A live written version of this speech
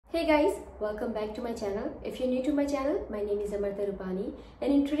Hey guys, welcome back to my channel. If you're new to my channel, my name is Amarta Rupani,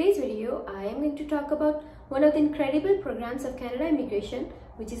 and in today's video, I am going to talk about one of the incredible programs of Canada Immigration,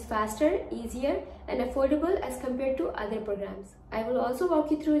 which is faster, easier, and affordable as compared to other programs. I will also walk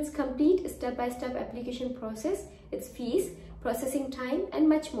you through its complete step-by-step application process, its fees, processing time, and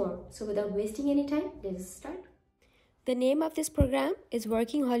much more. So without wasting any time, let's start. The name of this program is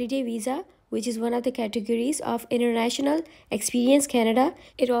Working Holiday Visa, which is one of the categories of International Experience Canada.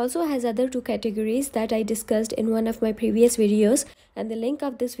 It also has other two categories that I discussed in one of my previous videos, and the link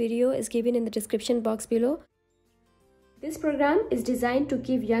of this video is given in the description box below. This program is designed to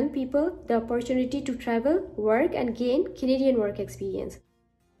give young people the opportunity to travel, work, and gain Canadian work experience.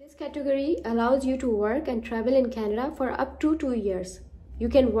 This category allows you to work and travel in Canada for up to 2 years. You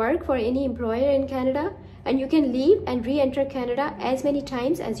can work for any employer in Canada, and you can leave and re-enter Canada as many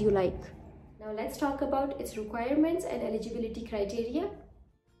times as you like. Now let's talk about its requirements and eligibility criteria.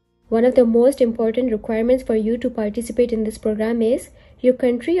 One of the most important requirements for you to participate in this program is your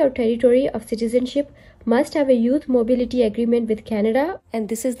country or territory of citizenship must have a youth mobility agreement with Canada, and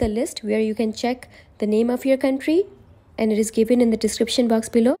this is the list where you can check the name of your country, and it is given in the description box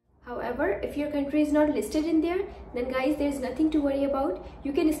below. However, if your country is not listed in there, then guys, there's nothing to worry about.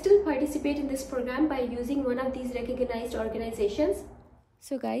 You can still participate in this program by using one of these recognized organizations.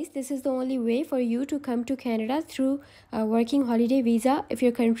 So guys, this is the only way for you to come to Canada through a Working Holiday Visa if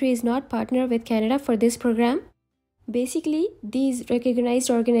your country is not partnered with Canada for this program. Basically, these recognized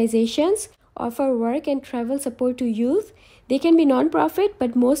organizations offer work and travel support to youth. They can be non-profit,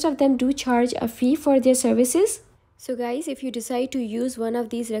 but most of them do charge a fee for their services. So guys, if you decide to use one of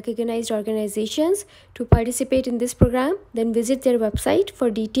these recognized organizations to participate in this program, then visit their website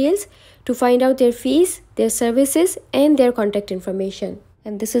for details to find out their fees, their services, and their contact information.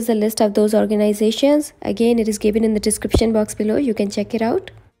 And this is the list of those organizations. Again, it is given in the description box below. You can check it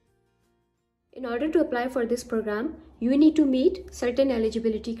out. In order to apply for this program, you need to meet certain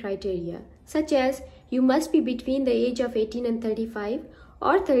eligibility criteria, such as you must be between the age of 18 and 35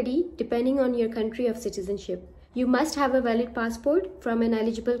 or 30, depending on your country of citizenship. You must have a valid passport from an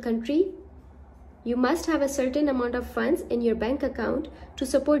eligible country. You must have a certain amount of funds in your bank account to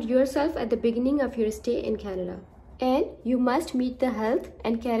support yourself at the beginning of your stay in Canada. And you must meet the health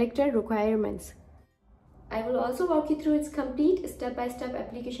and character requirements. I will also walk you through its complete step-by-step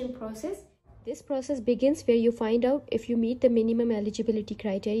application process. This process begins where you find out if you meet the minimum eligibility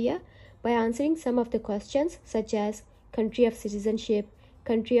criteria by answering some of the questions such as country of citizenship,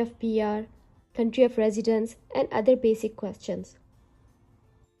 country of PR, country of residence, and other basic questions.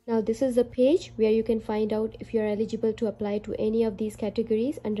 Now this is the page where you can find out if you are eligible to apply to any of these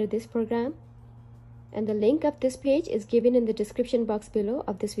categories under this program. And the link of this page is given in the description box below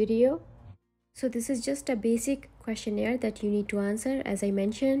of this video. So this is just a basic questionnaire that you need to answer, as I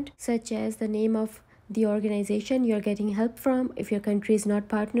mentioned, such as the name of the organization you're getting help from if your country is not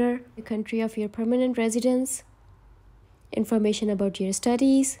partner, the country of your permanent residence, information about your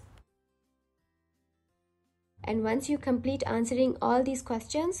studies. And once you complete answering all these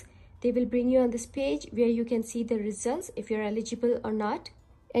questions, they will bring you on this page where you can see the results if you're eligible or not.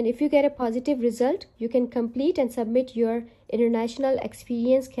 And if you get a positive result, you can complete and submit your International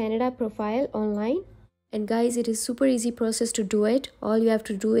Experience Canada profile online. And guys, it is super easy process to do it. All you have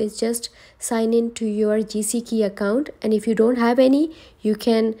to do is just sign in to your GC Key account. And if you don't have any, you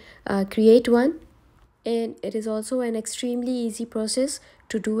can create one. And it is also an extremely easy process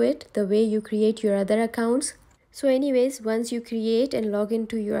to do it the way you create your other accounts. So anyways, once you create and log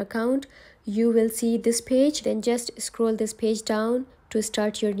into your account, you will see this page. Then just scroll this page down to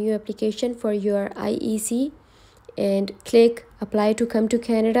start your new application for your IEC and click apply to come to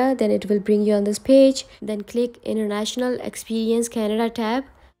Canada. Then it will bring you on this page. Then click International Experience Canada tab.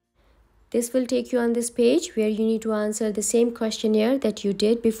 This will take you on this page where you need to answer the same questionnaire that you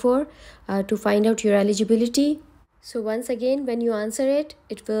did before to find out your eligibility. So once again, when you answer it,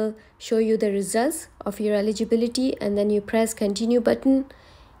 it will show you the results of your eligibility, and then you press continue button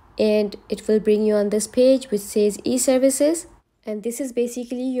and it will bring you on this page which says e-services. And this is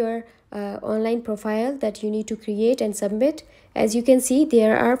basically your online profile that you need to create and submit. As you can see,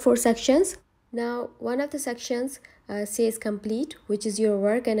 there are 4 sections. Now, one of the sections says complete, which is your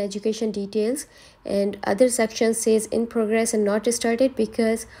work and education details, and other section says in progress and not started,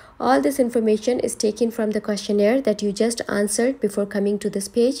 because all this information is taken from the questionnaire that you just answered before coming to this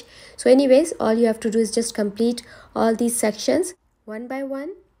page. So anyways, all you have to do is just complete all these sections one by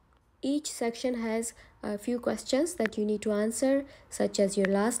one. Each section has a few questions that you need to answer, such as your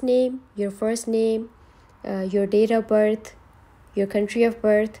last name, your first name, your date of birth, your country of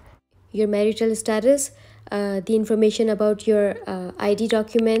birth, your marital status, the information about your ID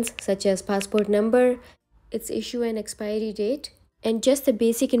documents such as passport number, its issue and expiry date, and just the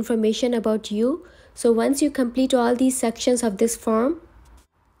basic information about you. So once you complete all these sections of this form,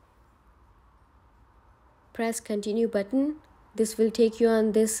 press continue button. This will take you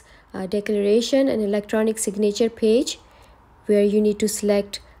on this declaration and electronic signature page where you need to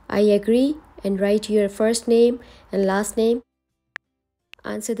select I agree and write your first name and last name.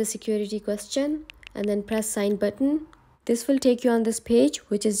 Answer the security question and then press sign button. This will take you on this page,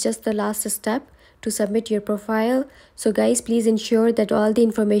 which is just the last step to submit your profile. So guys, please ensure that all the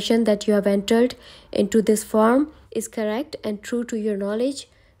information that you have entered into this form is correct and true to your knowledge.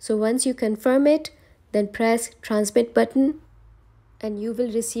 So once you confirm it, then press transmit button and you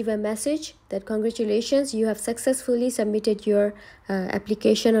will receive a message that congratulations, you have successfully submitted your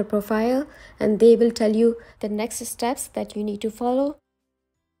application or profile, and they will tell you the next steps that you need to follow.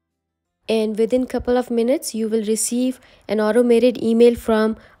 And within a couple of minutes, you will receive an automated email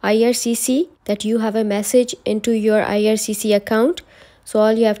from IRCC that you have a message into your IRCC account. So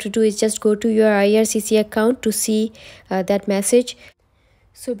all you have to do is just go to your IRCC account to see that message.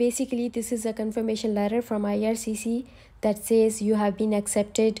 So basically, this is a confirmation letter from IRCC that says you have been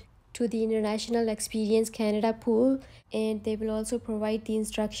accepted to the International Experience Canada pool, and they will also provide the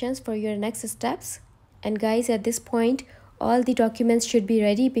instructions for your next steps. And guys, at this point, all the documents should be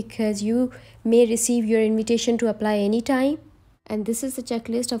ready because you may receive your invitation to apply anytime. And this is the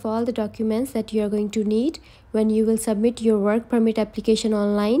checklist of all the documents that you are going to need when you will submit your work permit application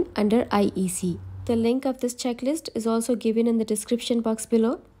online under IEC. The link of this checklist is also given in the description box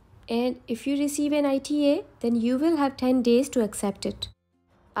below. And if you receive an ITA, then you will have 10 days to accept it.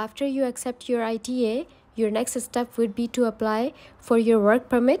 After you accept your ITA, your next step would be to apply for your work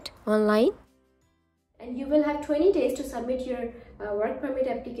permit online. And you will have 20 days to submit your work permit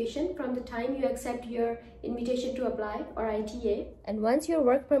application from the time you accept your invitation to apply or ITA. And once your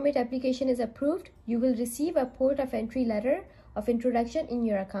work permit application is approved, you will receive a port of entry letter of introduction in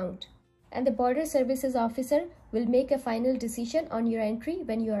your account. And the Border Services Officer will make a final decision on your entry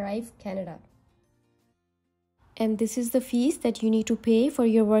when you arrive Canada. And this is the fees that you need to pay for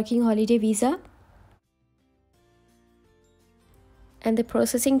your working holiday visa. And the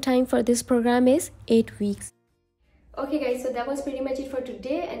processing time for this program is 8 weeks. Okay guys, so that was pretty much it for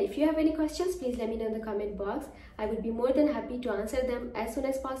today, and if you have any questions, please let me know in the comment box. I would be more than happy to answer them as soon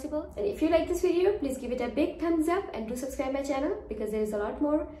as possible. And if you like this video, please give it a big thumbs up and do subscribe my channel because there is a lot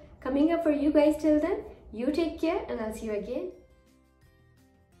more coming up for you guys. Till then, you take care and I'll see you again